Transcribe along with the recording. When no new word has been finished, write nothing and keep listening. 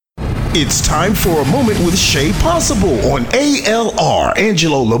It's time for a moment with Shay Possible on ALR,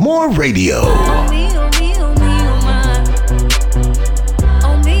 Angelo Lamore Radio. Oh me, oh me, oh me, oh my.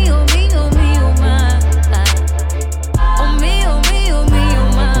 Oh me, oh me, oh me, oh my. Oh me, oh me, oh me, oh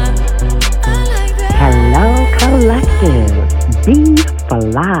my. I like that. Hello, collective.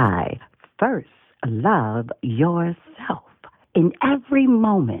 F.L.Y. First, love yourself. In every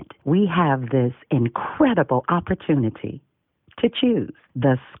moment, we have this incredible opportunity to choose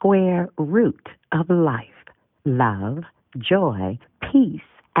the square root of life: love, joy, peace,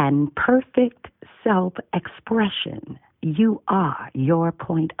 and perfect self-expression. You are your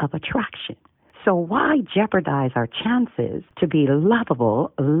point of attraction. So why jeopardize our chances to be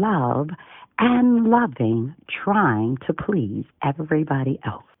lovable, love, and loving, trying to please everybody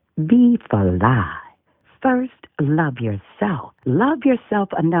else? Be F.L.Y. First, love yourself. Love yourself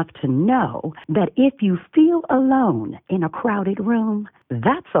enough to know that if you feel alone in a crowded room,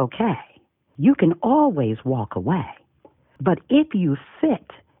 that's okay. You can always walk away. But if you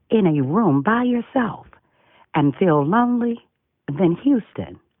sit in a room by yourself and feel lonely, then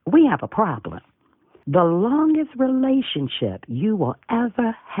Houston, we have a problem. The longest relationship you will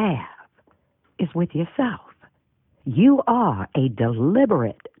ever have is with yourself. You are a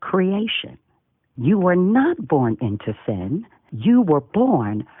deliberate creation. You were not born into sin. You were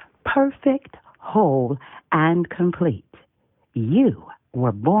born perfect, whole, and complete. You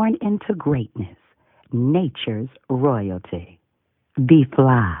were born into greatness, nature's royalty. Be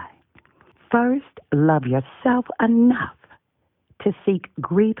F.L.Y. First, love yourself enough to seek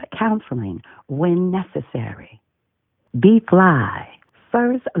grief counseling when necessary. Be F.L.Y.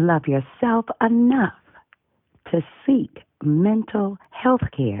 First, love yourself enough to seek mental health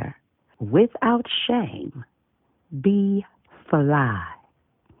care without shame. Be F.L.Y.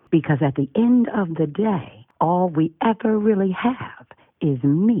 Because at the end of the day, all we ever really have is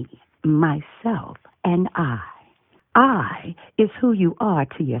me, myself, and I. I is who you are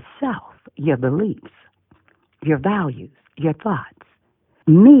to yourself, your beliefs, your values, your thoughts.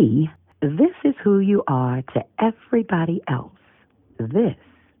 Me, this is who you are to everybody else. This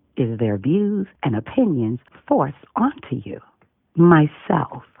is their views and opinions forced onto you.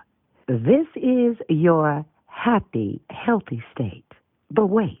 Myself, this is your happy, healthy state. But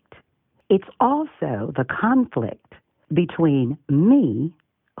wait, it's also the conflict between me,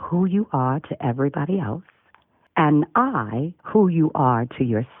 who you are to everybody else, and I, who you are to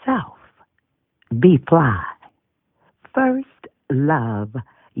yourself. Be F.L.Y. First, love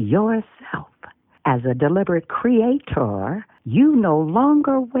yourself. As a deliberate creator, you no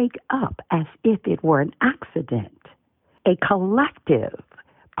longer wake up as if it were an accident. A collective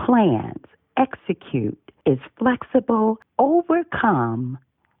plans, execute, is flexible, overcome,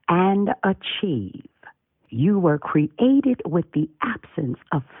 and achieve. You were created with the absence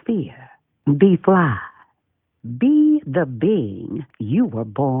of fear. Be F.L.Y. Be the being you were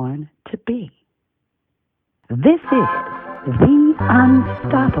born to be. This is the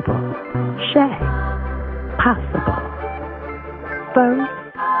unstoppable Shay Possible. First,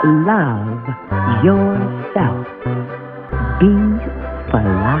 love yourself. Be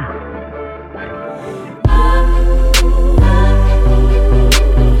F.L.Y.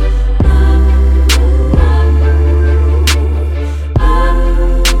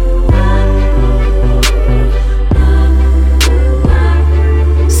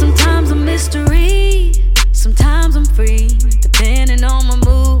 Sometimes I'm mystery, sometimes I'm free, depending on my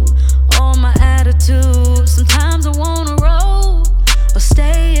mood or my attitude. Sometimes I wanna roll or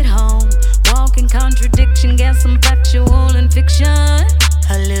stay at home, walk in contradiction, guess I'm factual and fiction.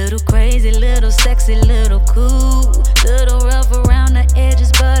 A little crazy, little sexy, little cool, little rough around the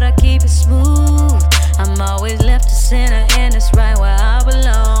edges, but I keep it smooth. I'm always left to center, and it's right where I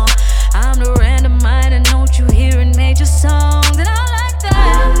belong. I'm the random mind, and don't you hear in major songs, and I like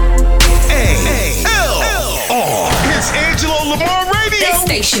that. ALR. It's Angelo Lamore Radio. This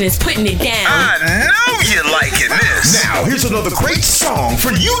station is putting it down. I know you're liking this. Now, here's another great song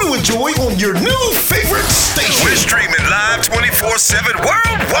for you to enjoy on your new favorite station. We're streaming live 24/7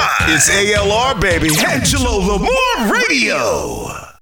 worldwide. It's ALR, baby. Angelo Lamore Radio.